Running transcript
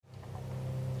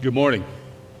Good morning. I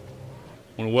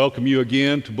want to welcome you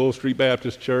again to Bull Street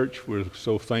Baptist Church. We're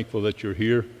so thankful that you're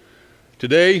here.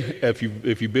 Today, if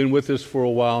you've been with us for a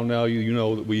while now, you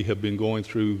know that we have been going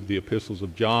through the epistles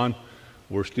of John.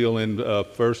 We're still in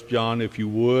 1 John, if you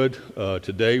would.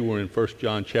 Today we're in 1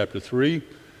 John chapter 3,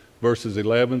 verses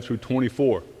 11 through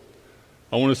 24.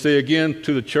 I want to say again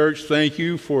to the church, thank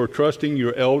you for trusting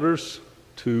your elders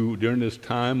during this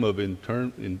time of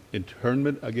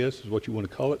internment, I guess is what you want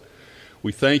to call it.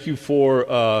 We thank you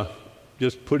for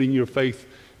just putting your faith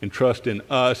and trust in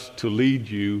us to lead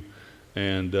you.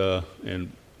 And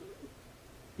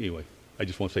anyway, I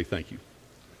just want to say thank you.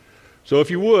 So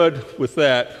if you would, with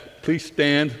that, please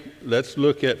stand. Let's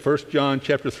look at 1 John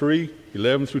chapter 3,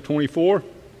 11 through 24.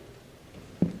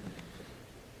 I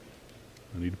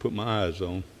need to put my eyes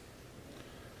on.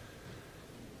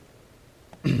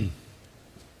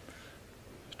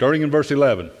 Starting in verse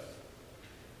 11.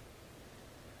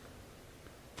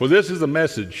 For this is the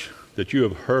message that you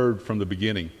have heard from the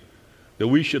beginning, that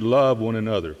we should love one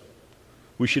another.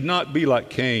 We should not be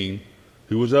like Cain,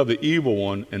 who was of the evil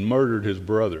one and murdered his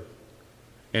brother.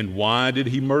 And why did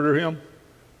he murder him?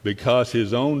 Because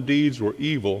his own deeds were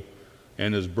evil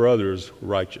and his brother's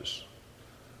righteous.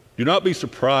 Do not be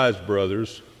surprised,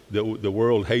 brothers, that the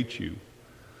world hates you.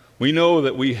 We know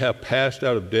that we have passed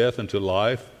out of death into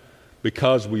life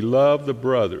because we love the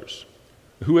brothers.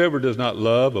 Whoever does not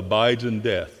love abides in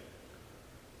death.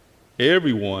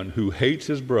 Everyone who hates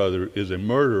his brother is a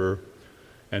murderer,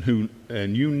 and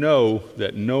you know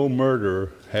that no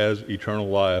murderer has eternal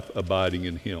life abiding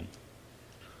in him.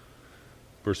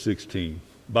 Verse 16.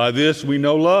 By this we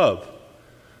know love,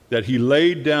 that he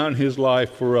laid down his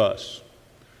life for us,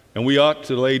 and we ought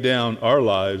to lay down our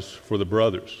lives for the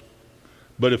brothers.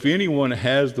 But if anyone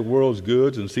has the world's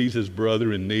goods and sees his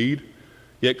brother in need,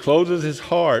 yet closes his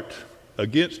heart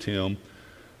against him,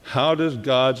 how does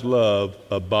God's love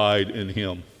abide in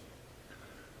him?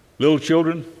 Little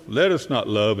children, let us not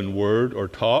love in word or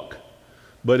talk,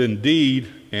 but in deed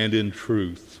and in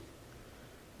truth.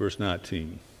 Verse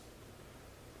 19.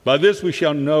 By this we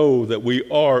shall know that we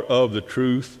are of the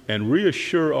truth and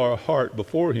reassure our heart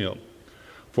before him.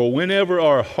 For whenever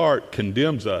our heart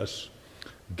condemns us,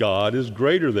 God is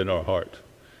greater than our heart,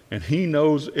 and he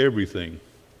knows everything.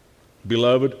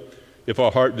 Beloved, if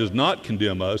our heart does not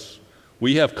condemn us,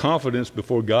 we have confidence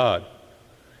before God,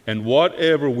 and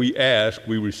whatever we ask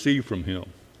we receive from him,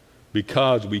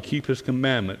 because we keep his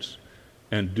commandments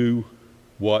and do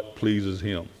what pleases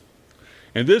him.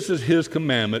 And this is his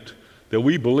commandment, that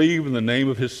we believe in the name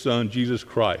of his Son, Jesus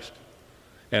Christ,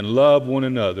 and love one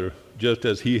another just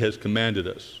as he has commanded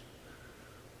us.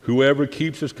 Whoever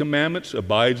keeps his commandments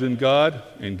abides in God,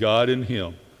 and God in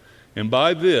him. And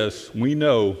by this we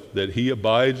know that he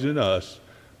abides in us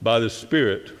by the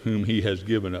Spirit whom he has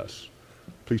given us.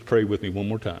 Please pray with me one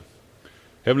more time.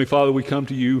 Heavenly Father, we come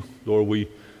to you, Lord, we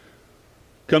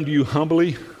come to you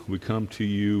humbly. We come to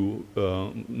you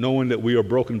knowing that we are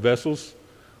broken vessels.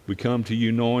 We come to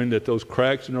you knowing that those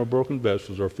cracks in our broken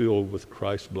vessels are filled with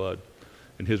Christ's blood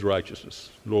and his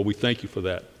righteousness. Lord, we thank you for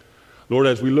that. Lord,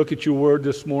 as we look at your word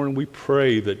this morning, we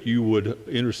pray that you would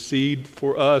intercede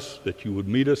for us, that you would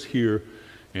meet us here,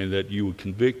 and that you would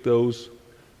convict those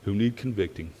who need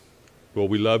convicting. Lord,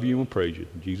 we love you and praise you.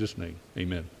 In Jesus' name,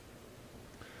 amen.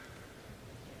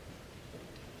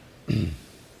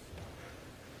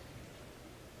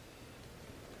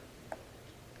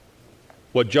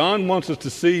 What John wants us to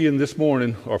see in this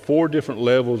morning are 4 different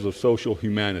levels of social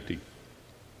humanity.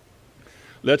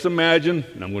 Let's imagine,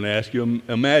 and I'm going to ask you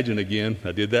to imagine again.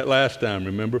 I did that last time,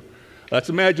 remember? Let's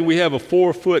imagine we have a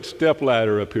 4-foot step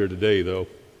ladder up here today, though.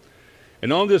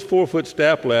 And on this 4-foot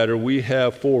step ladder, we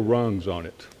have 4 rungs on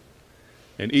it.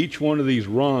 And each one of these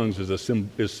rungs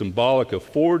is symbolic of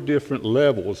 4 different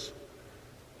levels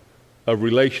of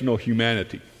relational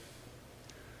humanity.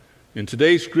 In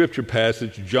today's scripture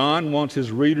passage, John wants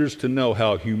his readers to know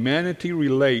how humanity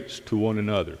relates to one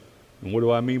another. And what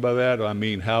do I mean by that? I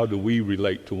mean, how do we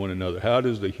relate to one another? How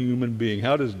does the human being,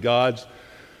 how does God's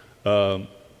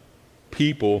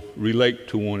people relate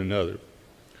to one another?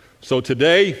 So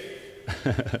today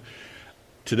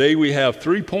we have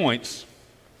 3 points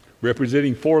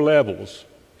representing 4 levels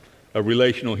of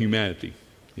relational humanity.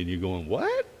 And you're going,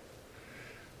 what?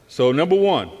 So number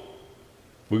 1,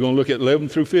 we're going to look at 11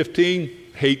 through 15,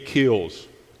 hate kills.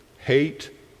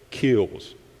 Hate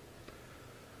kills.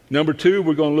 Number 2,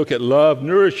 we're going to look at love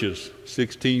nourishes,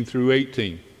 16 through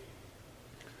 18.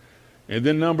 And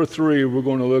then number 3, we're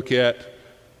going to look at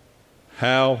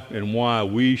how and why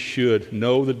we should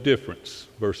know the difference,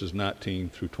 verses 19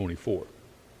 through 24.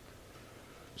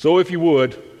 So if you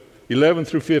would, 11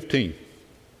 through 15.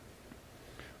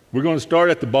 We're going to start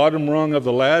at the bottom rung of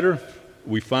the ladder.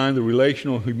 We find the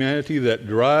relational humanity that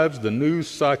drives the news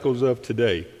cycles of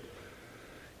today.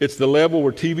 It's the level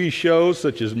where TV shows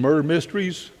such as murder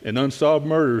mysteries and unsolved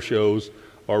murder shows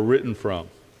are written from.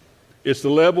 It's the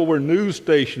level where news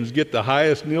stations get the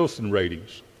highest Nielsen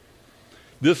ratings.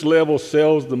 This level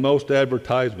sells the most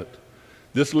advertisement.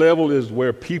 This level is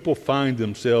where people find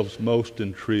themselves most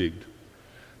intrigued.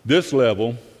 This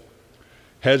level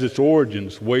has its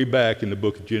origins way back in the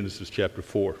book of Genesis chapter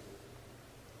 4.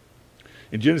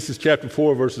 In Genesis chapter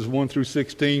 4, verses 1 through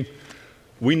 16,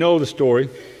 we know the story.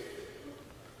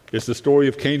 It's the story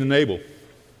of Cain and Abel.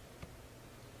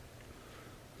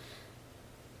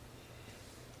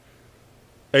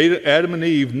 Adam and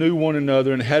Eve knew one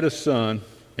another and had a son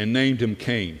and named him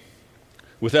Cain.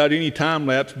 Without any time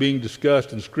lapse being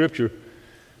discussed in Scripture,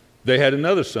 they had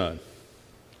another son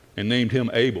and named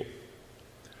him Abel,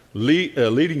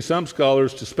 leading some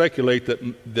scholars to speculate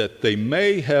that they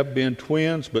may have been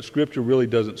twins, but Scripture really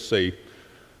doesn't say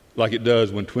like it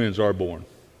does when twins are born.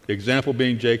 Example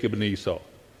being Jacob and Esau.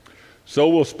 So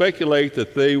we'll speculate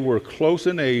that they were close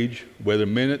in age, whether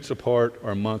minutes apart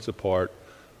or months apart,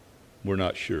 we're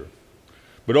not sure.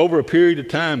 But over a period of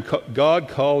time, God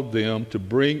called them to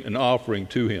bring an offering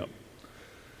to him.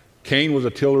 Cain was a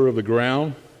tiller of the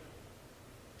ground,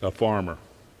 a farmer.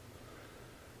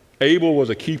 Abel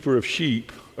was a keeper of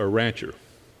sheep, a rancher.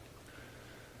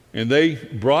 And they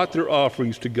brought their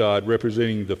offerings to God,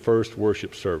 representing the first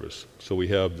worship service. So we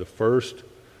have the first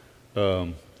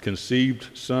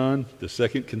conceived son, the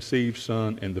second conceived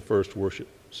son, and the first worship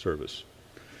service.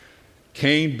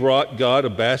 Cain brought God a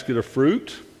basket of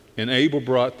fruit, and Abel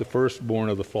brought the firstborn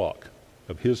of the flock,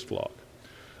 of his flock,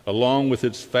 along with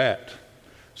its fat,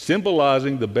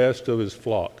 symbolizing the best of his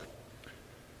flock.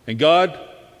 And God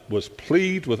was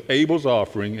pleased with Abel's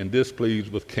offering and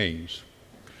displeased with Cain's.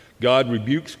 God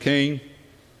rebukes Cain,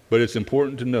 but it's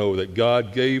important to know that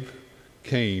God gave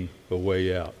Cain a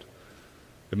way out.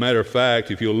 As a matter of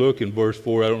fact, if you'll look in verse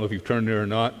 4, I don't know if you've turned there or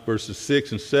not, verses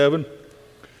 6 and 7, it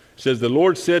says, "The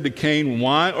Lord said to Cain,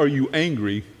 'Why are you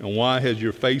angry, and why has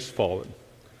your face fallen?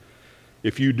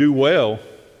 If you do well,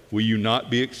 will you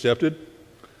not be accepted?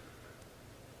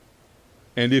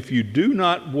 And if you do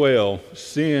not well,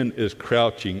 sin is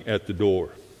crouching at the door.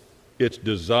 Its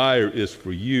desire is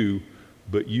for you,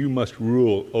 but you must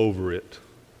rule over it.'"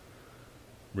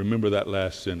 Remember that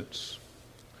last sentence.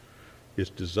 Its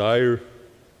desire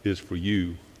is for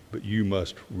you, but you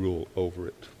must rule over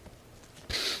it.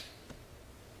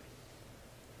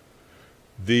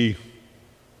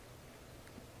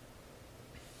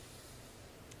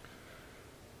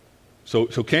 So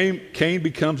Cain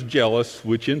becomes jealous,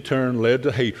 which in turn led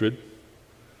to hatred,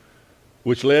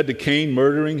 which led to Cain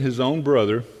murdering his own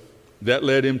brother. That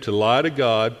led him to lie to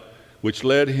God, which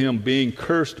led him being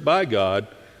cursed by God,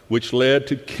 which led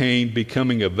to Cain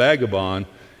becoming a vagabond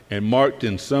and marked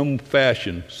in some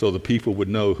fashion so the people would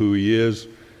know who he is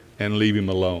and leave him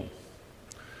alone.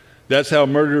 That's how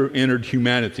murder entered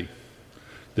humanity.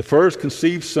 The first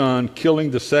conceived son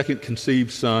killing the second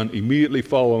conceived son immediately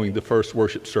following the first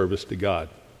worship service to God.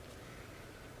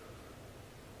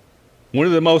 One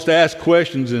of the most asked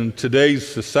questions in today's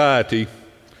society,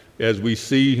 as we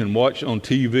see and watch on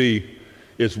TV,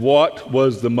 is what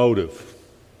was the motive?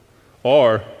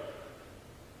 Or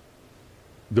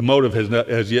the motive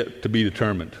has yet to be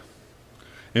determined.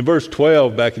 In verse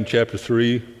 12, back in chapter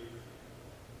 3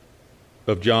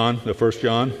 of John, the 1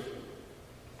 John,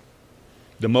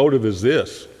 the motive is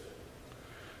this.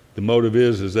 The motive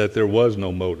is that there was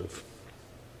no motive.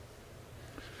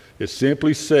 It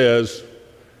simply says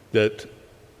that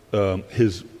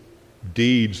his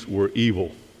deeds were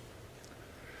evil.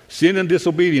 Sin and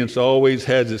disobedience always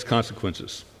has its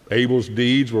consequences. Abel's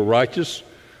deeds were righteous.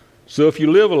 So if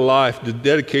you live a life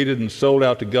dedicated and sold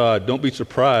out to God, don't be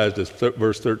surprised, as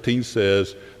verse 13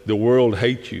 says, the world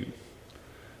hates you.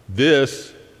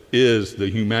 This is the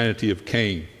humanity of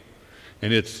Cain.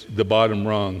 And it's the bottom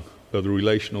rung of the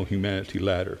relational humanity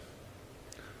ladder.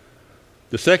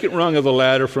 The second rung of the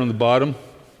ladder from the bottom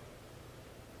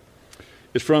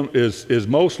is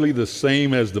mostly the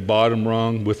same as the bottom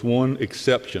rung, with one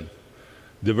exception: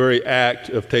 the very act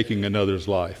of taking another's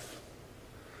life.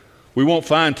 We won't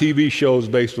find TV shows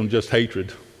based on just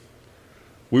hatred.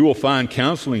 We will find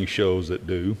counseling shows that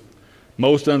do.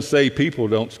 Most unsaved people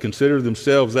don't consider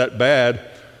themselves that bad,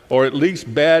 or at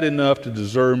least bad enough to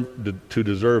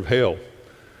deserve hell.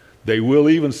 They will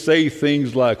even say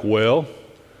things like, "Well,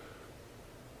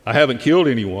 I haven't killed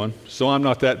anyone, so I'm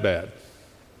not that bad."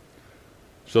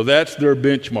 So that's their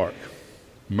benchmark: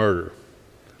 murder.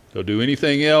 They'll do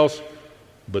anything else,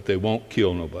 but they won't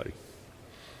kill nobody.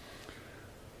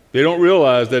 They don't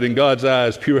realize that in God's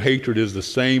eyes, pure hatred is the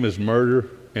same as murder,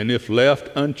 and if left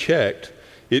unchecked,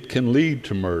 it can lead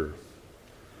to murder,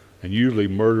 and usually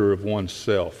murder of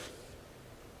oneself.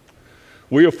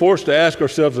 We are forced to ask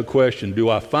ourselves the question, do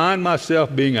I find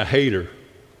myself being a hater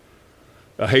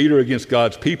against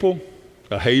God's people,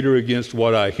 a hater against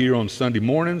what I hear on Sunday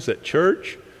mornings at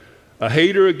church, a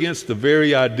hater against the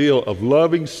very ideal of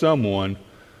loving someone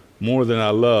more than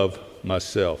I love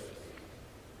myself?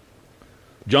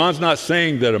 John's not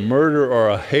saying that a murderer or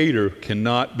a hater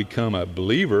cannot become a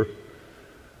believer.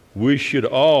 We should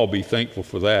all be thankful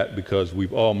for that, because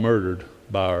we've all murdered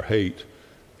by our hate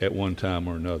at one time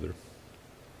or another.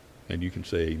 And you can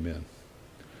say amen.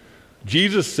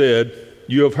 Jesus said,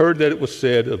 "You have heard that it was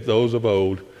said of those of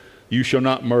old, 'You shall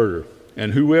not murder,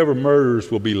 and whoever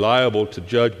murders will be liable to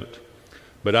judgment.'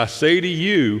 But I say to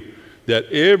you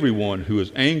that everyone who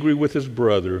is angry with his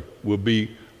brother will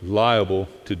be liable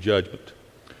to judgment.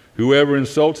 Whoever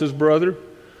insults his brother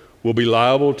will be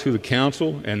liable to the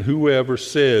council, and whoever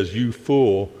says, 'You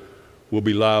fool,' will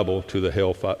be liable to the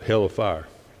hell of fire."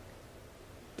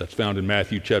 That's found in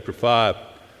Matthew chapter 5,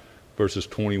 verses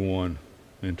 21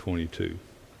 and 22.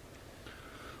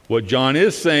 What John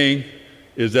is saying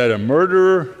is that a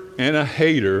murderer and a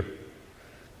hater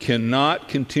cannot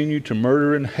continue to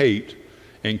murder and hate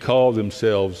and call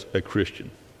themselves a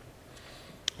Christian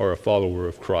or a follower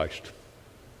of Christ.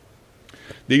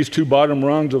 These two bottom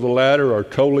rungs of the ladder are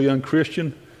totally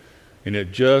unchristian, and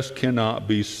it just cannot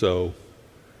be so.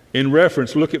 In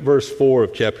reference, look at verse 4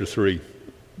 of chapter 3.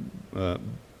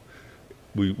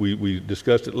 We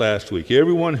discussed it last week.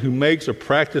 Everyone who makes a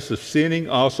practice of sinning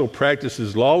also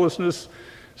practices lawlessness.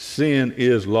 Sin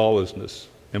is lawlessness.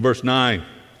 In verse 9,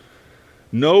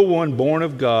 no one born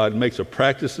of God makes a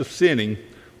practice of sinning,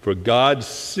 for God's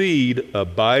seed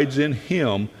abides in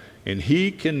him, and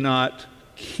he cannot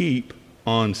keep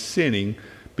on sinning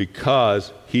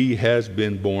because he has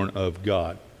been born of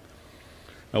God.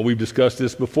 Now, we've discussed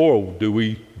this before. Do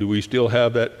we still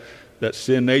have that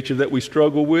sin nature that we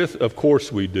struggle with? Of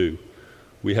course we do.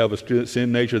 We have a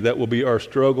sin nature that will be our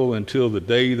struggle until the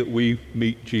day that we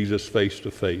meet Jesus face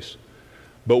to face.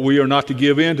 But we are not to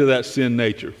give in to that sin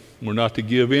nature. We're not to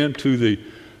give in to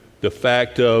the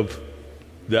fact of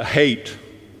the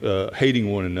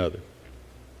hating one another.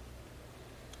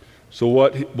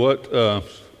 So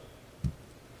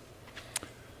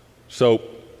so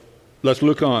let's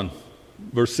look on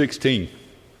verse 16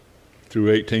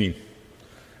 through 18.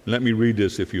 Let me read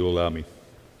this if you'll allow me.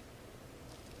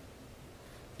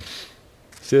 It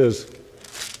says,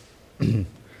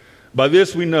 "By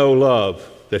this we know love,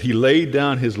 that he laid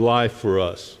down his life for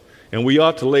us, and we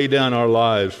ought to lay down our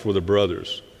lives for the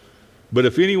brothers. But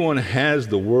if anyone has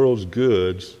the world's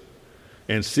goods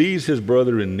and sees his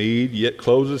brother in need, yet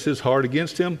closes his heart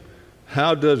against him,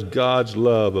 how does God's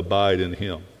love abide in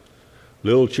him?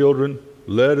 Little children,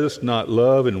 let us not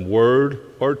love in word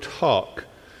or talk,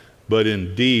 but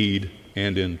in deed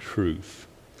and in truth."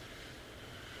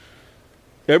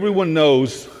 Everyone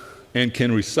knows and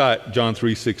can recite John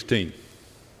 3:16,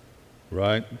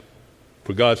 right?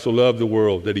 "For God so loved the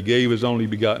world that he gave his only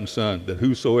begotten Son, that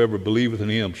whosoever believeth in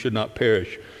him should not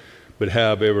perish, but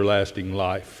have everlasting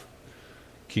life."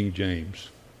 King James.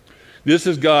 This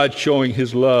is God showing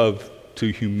his love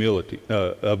to humanity.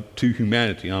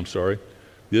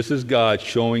 This is God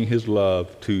showing his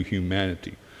love to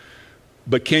humanity.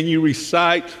 But can you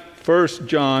recite 1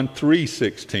 John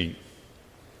 3:16?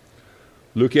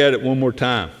 Look at it one more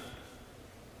time.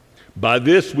 "By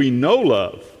this we know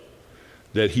love,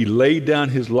 that he laid down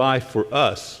his life for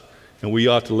us, and we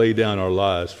ought to lay down our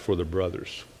lives for the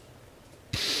brothers."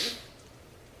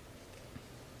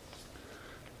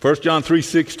 1 John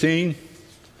 3:16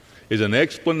 is an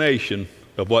explanation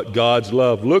of what God's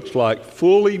love looks like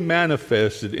fully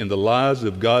manifested in the lives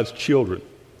of God's children.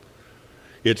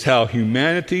 It's how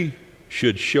humanity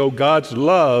should show God's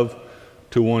love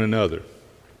to one another.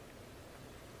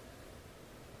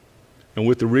 And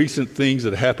with the recent things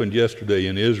that happened yesterday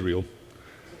in Israel,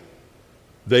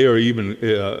 they are even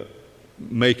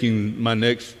making my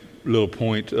next little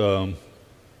point kind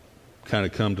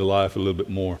of come to life a little bit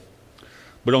more.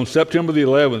 But on September the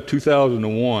 11th,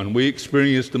 2001, we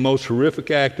experienced the most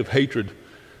horrific act of hatred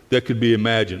that could be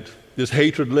imagined. This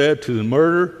hatred led to the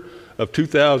murder of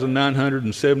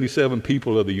 2,977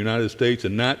 people of the United States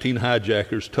and 19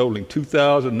 hijackers, totaling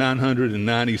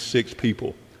 2,996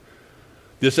 people.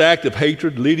 This act of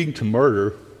hatred leading to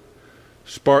murder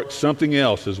sparked something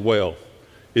else as well.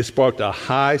 It sparked a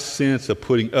high sense of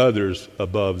putting others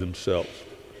above themselves.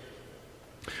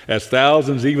 As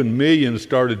thousands, even millions,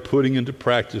 started putting into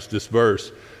practice this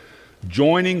verse,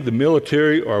 joining the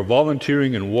military or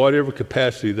volunteering in whatever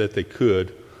capacity that they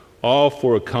could, all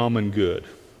for a common good.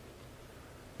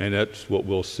 And that's what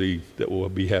we'll see that will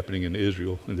be happening in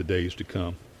Israel in the days to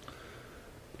come.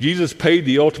 Jesus paid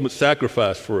the ultimate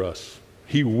sacrifice for us.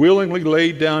 He willingly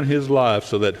laid down his life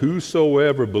so that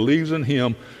whosoever believes in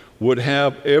him would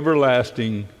have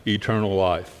everlasting eternal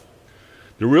life.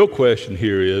 The real question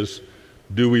here is,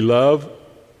 do we love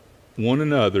one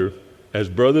another as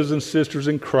brothers and sisters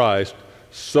in Christ,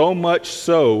 so much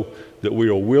so that we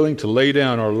are willing to lay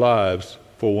down our lives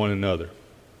for one another?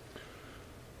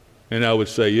 And I would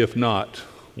say, if not,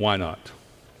 why not?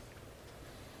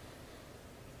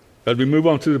 As we move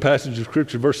on to the passage of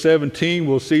Scripture, verse 17,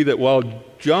 we'll see that while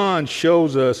John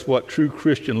shows us what true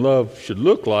Christian love should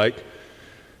look like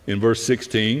in verse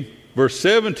 16, verse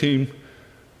 17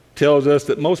 tells us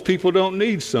that most people don't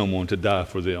need someone to die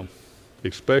for them,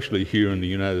 especially here in the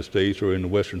United States or in the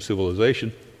Western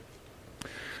civilization.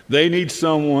 They need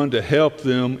someone to help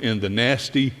them in the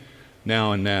nasty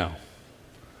now and now.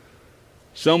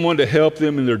 Someone to help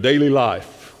them in their daily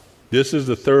life. This is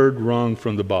the third rung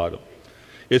from the bottom.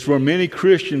 It's where many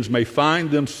Christians may find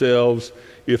themselves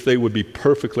if they would be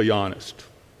perfectly honest.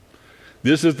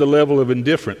 This is the level of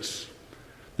indifference,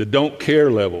 the don't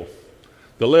care level,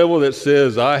 the level that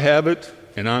says, I have it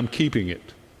and I'm keeping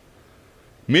it.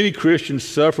 Many Christians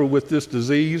suffer with this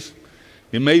disease.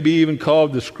 It may be even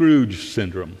called the Scrooge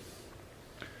syndrome.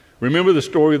 Remember the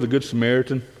story of the Good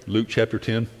Samaritan, Luke chapter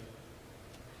 10?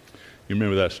 You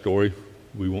remember that story?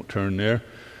 We won't turn there.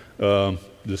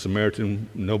 The Samaritan,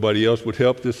 nobody else would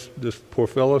help this poor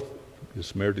fellow. The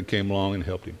Samaritan came along and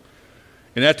helped him.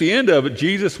 And at the end of it,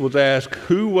 Jesus was asked,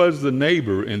 who was the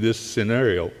neighbor in this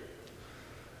scenario?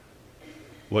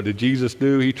 What did Jesus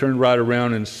do? He turned right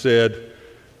around and said,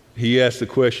 he asked the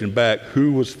question back,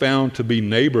 who was found to be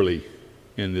neighborly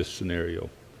in this scenario?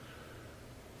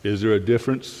 Is there a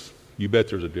difference? You bet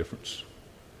there's a difference.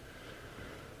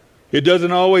 It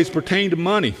doesn't always pertain to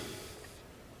money.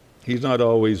 He's not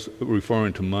always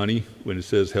referring to money when it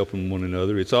says helping one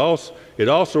another. It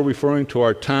also referring to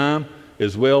our time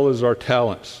as well as our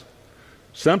talents.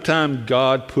 Sometimes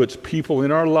God puts people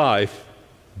in our life,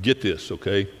 get this,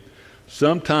 okay?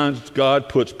 Sometimes God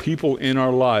puts people in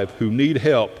our life who need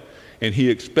help, and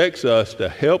he expects us to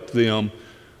help them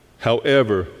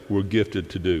however we're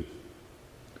gifted to do.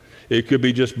 It could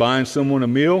be just buying someone a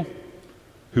meal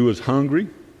who is hungry,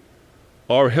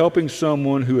 or helping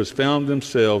someone who has found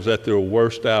themselves at their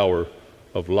worst hour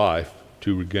of life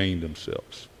to regain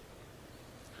themselves.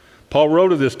 Paul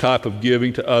wrote of this type of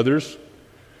giving to others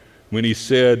when he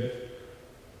said,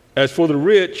 as for the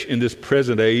rich in this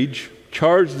present age,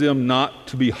 charge them not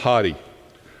to be haughty,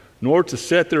 nor to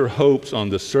set their hopes on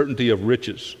the certainty of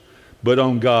riches, but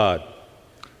on God,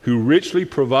 who richly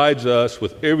provides us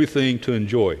with everything to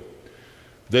enjoy.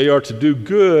 They are to do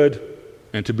good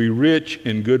and to be rich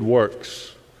in good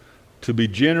works, to be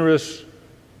generous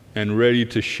and ready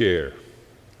to share.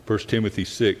 1 Timothy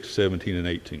 6, 17 and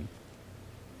 18.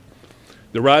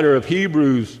 The writer of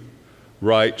Hebrews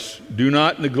writes, do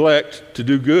not neglect to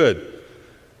do good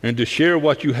and to share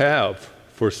what you have,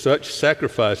 for such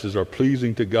sacrifices are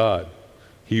pleasing to God.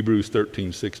 Hebrews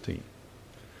 13, 16.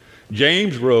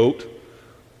 James wrote,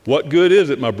 what good is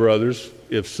it, my brothers,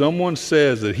 if someone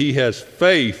says that he has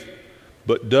faith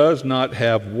but does not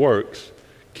have works?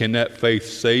 Can that faith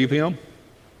save him?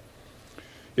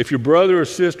 If your brother or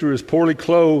sister is poorly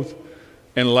clothed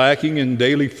and lacking in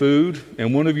daily food,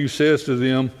 and one of you says to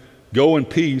them, go in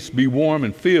peace, be warm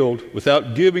and filled,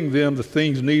 without giving them the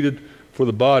things needed for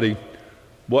the body,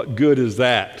 what good is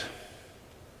that?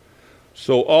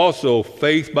 So also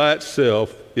faith by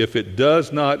itself, if it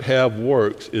does not have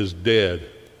works, is dead.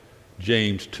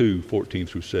 James 2, 14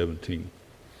 through 17.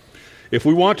 If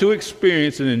we want to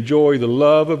experience and enjoy the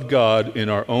love of God in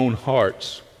our own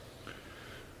hearts,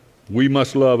 we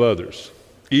must love others,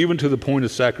 even to the point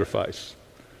of sacrifice.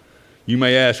 You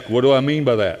may ask, what do I mean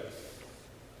by that?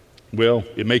 Well,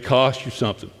 it may cost you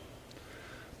something.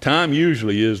 Time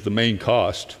usually is the main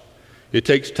cost. It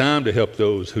takes time to help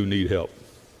those who need help.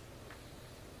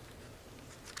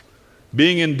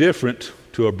 Being indifferent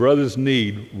to a brother's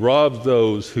need robs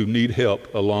those who need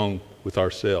help along with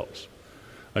ourselves.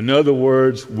 In other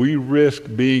words, we risk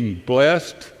being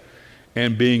blessed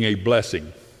and being a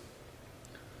blessing.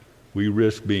 We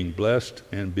risk being blessed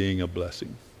and being a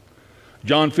blessing.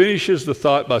 John finishes the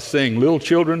thought by saying, little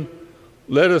children,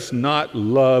 let us not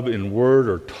love in word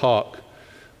or talk,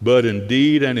 but in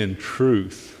deed and in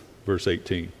truth. Verse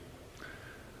 18.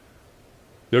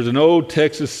 There's an old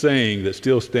Texas saying that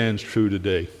still stands true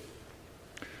today.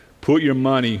 Put your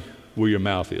money where your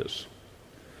mouth is.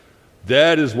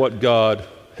 That is what God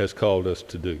has called us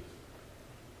to do.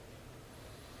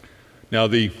 Now,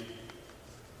 the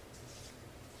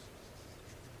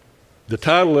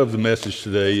title of the message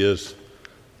today is,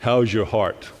 How's Your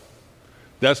Heart?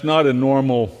 That's not a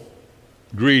normal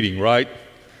greeting, right?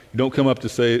 You don't come up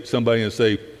to somebody and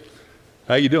say,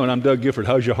 how you doing? I'm Doug Gifford.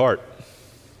 How's your heart?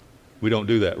 We don't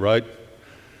do that, right?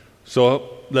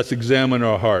 So let's examine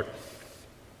our heart.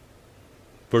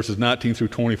 Verses 19 through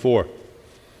 24.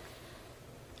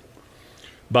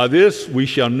 By this we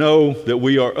shall know that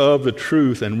we are of the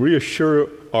truth and reassure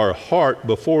our heart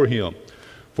before him.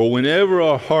 For whenever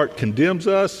our heart condemns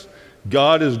us,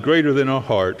 God is greater than our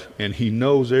heart, and he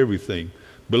knows everything.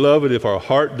 Beloved, if our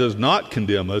heart does not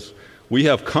condemn us, we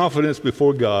have confidence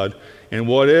before God, and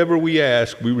whatever we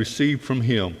ask, we receive from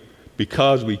him,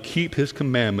 because we keep his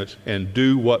commandments and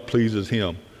do what pleases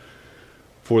him.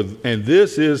 And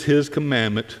this is his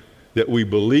commandment, that we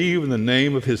believe in the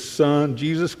name of his Son,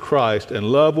 Jesus Christ, and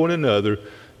love one another,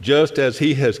 just as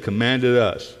he has commanded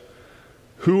us.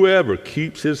 Whoever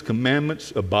keeps his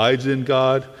commandments abides in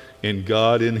God, and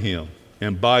God in him.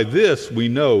 And by this we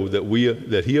know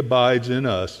that he abides in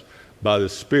us by the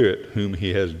Spirit whom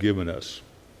he has given us.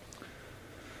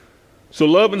 So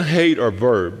love and hate are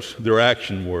verbs, they're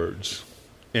action words,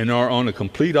 and are on the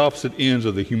complete opposite ends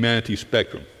of the humanity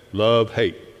spectrum. Love,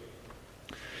 hate.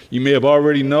 You may have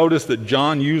already noticed that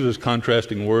John uses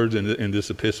contrasting words in this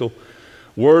epistle.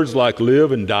 Words like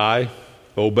live and die,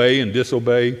 obey and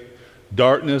disobey,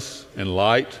 darkness and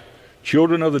light,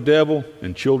 children of the devil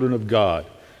and children of God,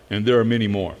 and there are many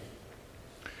more.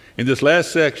 In this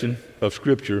last section of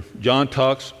Scripture, John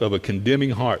talks of a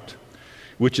condemning heart,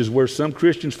 which is where some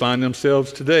Christians find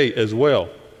themselves today as well.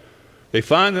 They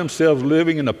find themselves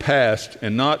living in the past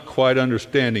and not quite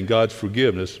understanding God's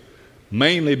forgiveness,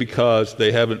 mainly because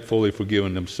they haven't fully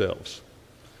forgiven themselves.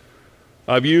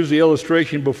 I've used the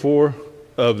illustration before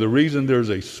of the reason there's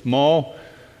a small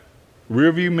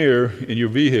rearview mirror in your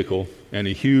vehicle and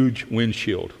a huge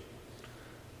windshield.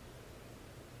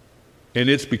 And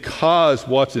it's because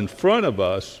what's in front of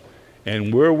us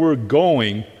and where we're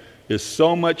going is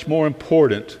so much more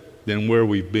important than where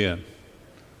we've been.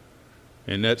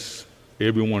 And that's,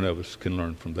 every one of us can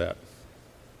learn from that.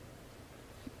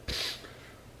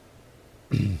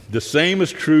 The same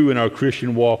is true in our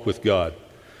Christian walk with God.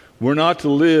 We're not to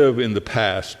live in the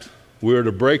past. We're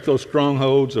to break those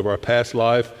strongholds of our past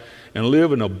life and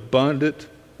live an obedient,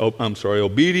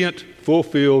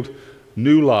 fulfilled,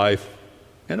 new life,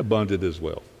 and abundant as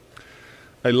well.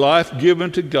 A life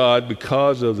given to God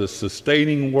because of the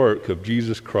sustaining work of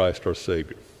Jesus Christ, our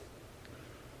Savior.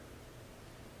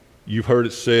 You've heard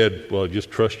it said, well,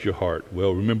 just trust your heart.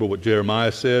 Well, remember what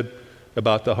Jeremiah said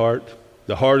about the heart?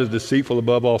 The heart is deceitful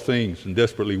above all things and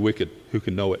desperately wicked. Who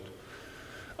can know it?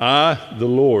 I, the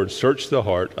Lord, search the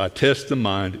heart. I test the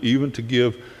mind, even to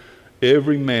give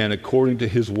every man according to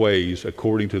his ways,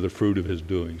 according to the fruit of his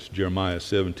doings. Jeremiah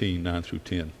 17, 9 through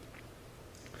 10.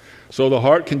 So the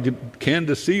heart can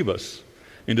deceive us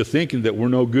into thinking that we're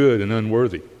no good and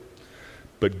unworthy.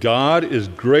 But God is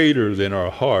greater than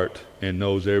our heart and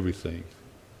knows everything,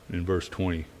 in verse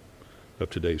 20 of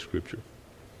today's Scripture.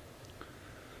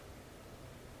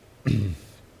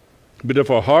 But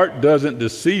if our heart doesn't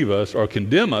deceive us or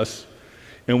condemn us,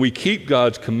 and we keep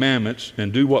God's commandments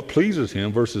and do what pleases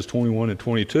him, verses 21 and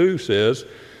 22 says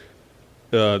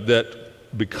that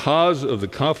because of the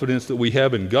confidence that we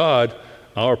have in God,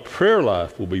 our prayer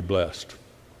life will be blessed.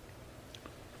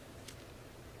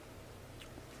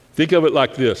 Think of it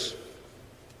like this.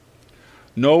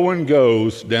 No one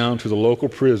goes down to the local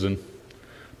prison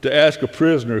to ask a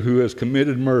prisoner who has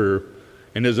committed murder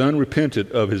and is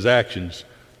unrepentant of his actions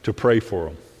to pray for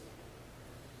him.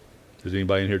 Has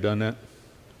anybody in here done that?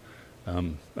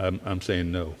 I'm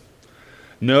saying no.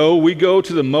 No, we go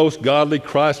to the most godly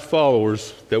Christ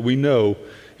followers that we know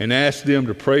and ask them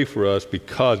to pray for us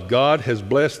because God has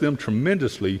blessed them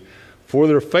tremendously for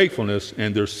their faithfulness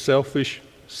and their selfless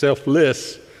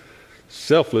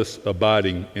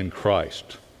abiding in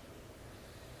Christ.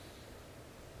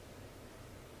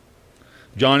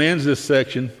 John ends this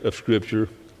section of Scripture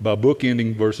by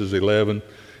bookending verses 11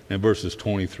 and verses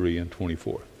 23 and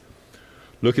 24.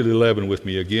 Look at 11 with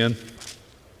me again.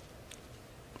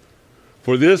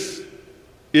 For this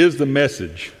is the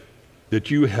message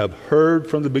that you have heard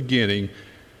from the beginning,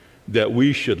 that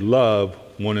we should love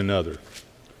one another.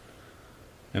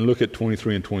 And look at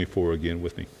 23 and 24 again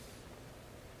with me.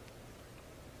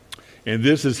 And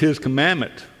this is his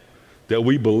commandment, that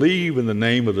we believe in the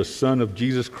name of the Son of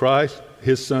Jesus Christ,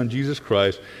 his Son Jesus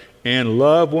Christ, and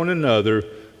love one another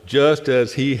just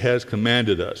as he has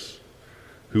commanded us.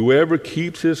 Whoever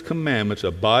keeps his commandments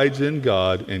abides in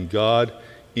God, and God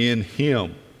in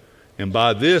him. And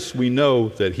by this we know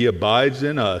that he abides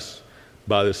in us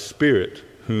by the Spirit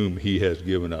whom he has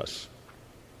given us.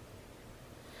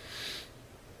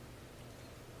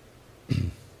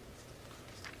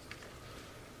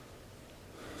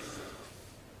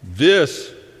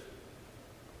 This,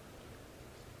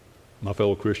 my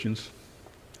fellow Christians,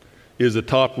 is the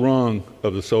top rung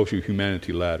of the social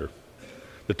humanity ladder,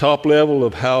 the top level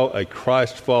of how a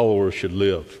Christ follower should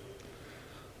live.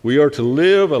 We are to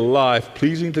live a life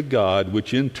pleasing to God,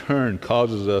 which in turn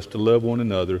causes us to love one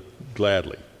another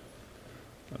gladly.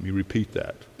 Let me repeat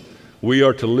that. We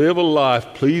are to live a life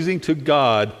pleasing to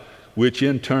God, which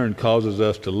in turn causes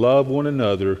us to love one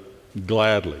another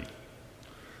gladly.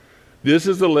 This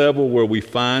is the level where we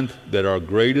find that our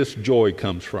greatest joy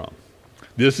comes from.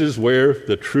 This is where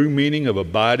the true meaning of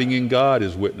abiding in God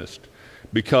is witnessed,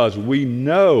 because we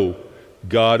know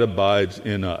God abides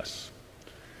in us.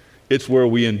 It's where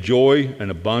we enjoy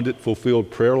an abundant, fulfilled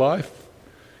prayer life.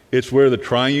 It's where the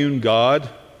triune God,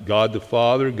 God the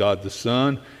Father, God the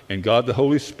Son, and God the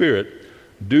Holy Spirit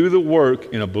do the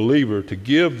work in a believer to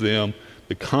give them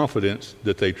the confidence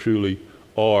that they truly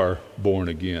are born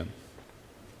again.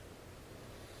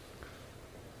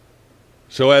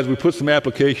 So as we put some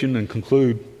application and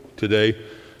conclude today,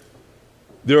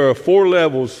 there are 4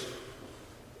 levels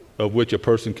of which a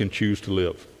person can choose to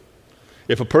live.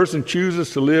 If a person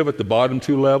chooses to live at the bottom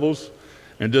 2 levels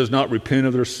and does not repent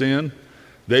of their sin,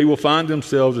 they will find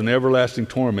themselves in everlasting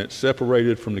torment,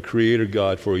 separated from the Creator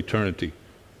God for eternity.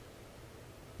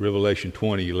 Revelation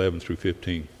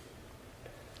 20:11-15.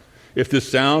 If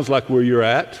this sounds like where you're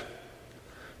at,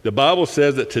 the Bible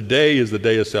says that today is the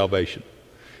day of salvation.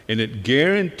 And it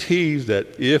guarantees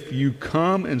that if you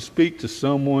come and speak to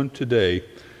someone today,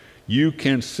 you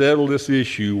can settle this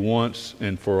issue once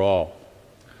and for all.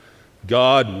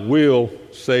 God will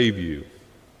save you.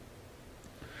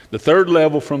 The 3rd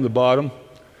level from the bottom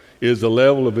is the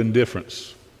level of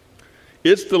indifference.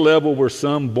 It's the level where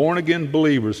some born-again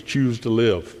believers choose to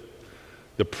live.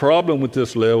 The problem with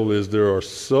this level is there are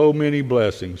so many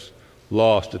blessings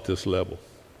lost at this level.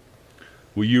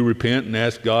 Will you repent and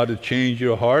ask God to change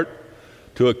your heart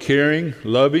to a caring,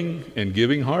 loving, and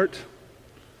giving heart?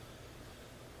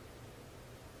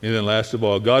 And then last of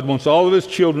all, God wants all of his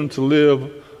children to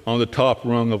live on the top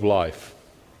rung of life.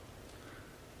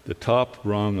 The top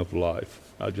rung of life.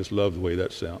 I just love the way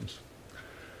that sounds.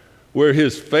 Where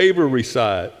his favor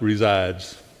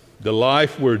resides, the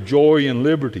life where joy and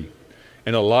liberty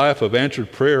and a life of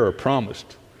answered prayer are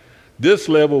promised. This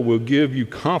level will give you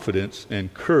confidence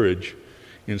and courage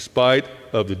in spite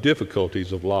of the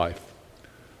difficulties of life.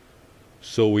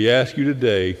 So we ask you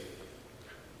today,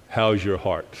 how's your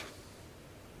heart?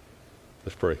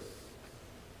 Let's pray.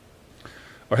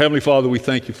 Our Heavenly Father, we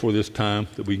thank you for this time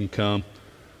that we can come.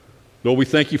 Lord, we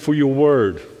thank you for your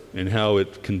word and how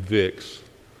it convicts.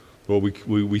 Lord,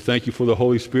 we thank you for the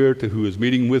Holy Spirit who is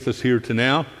meeting with us here to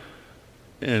now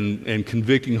and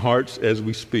convicting hearts as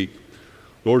we speak.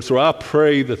 Lord, so I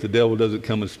pray that the devil doesn't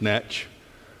come and snatch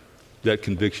that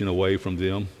conviction away from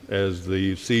them as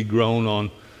the seed grown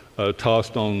on,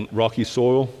 tossed on rocky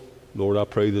soil. Lord, I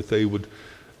pray that they would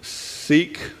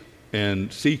seek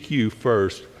you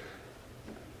first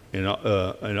in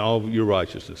all of your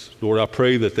righteousness. Lord, I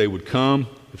pray that they would come,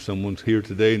 if someone's here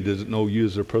today and doesn't know you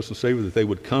as their personal Savior, that they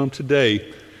would come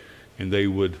today and they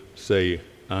would say,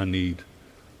 I need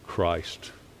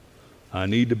Christ. I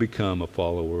need to become a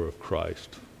follower of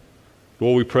Christ.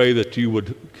 Lord, we pray that you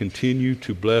would continue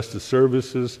to bless the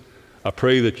services. I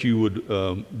pray that you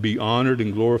would be honored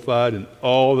and glorified in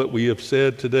all that we have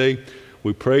said today.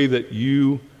 We pray that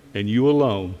you and you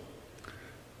alone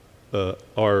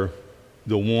are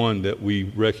the one that we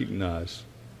recognize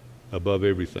above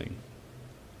everything.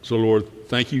 So, Lord,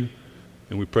 thank you,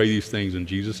 and we pray these things in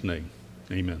Jesus' name.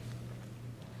 Amen.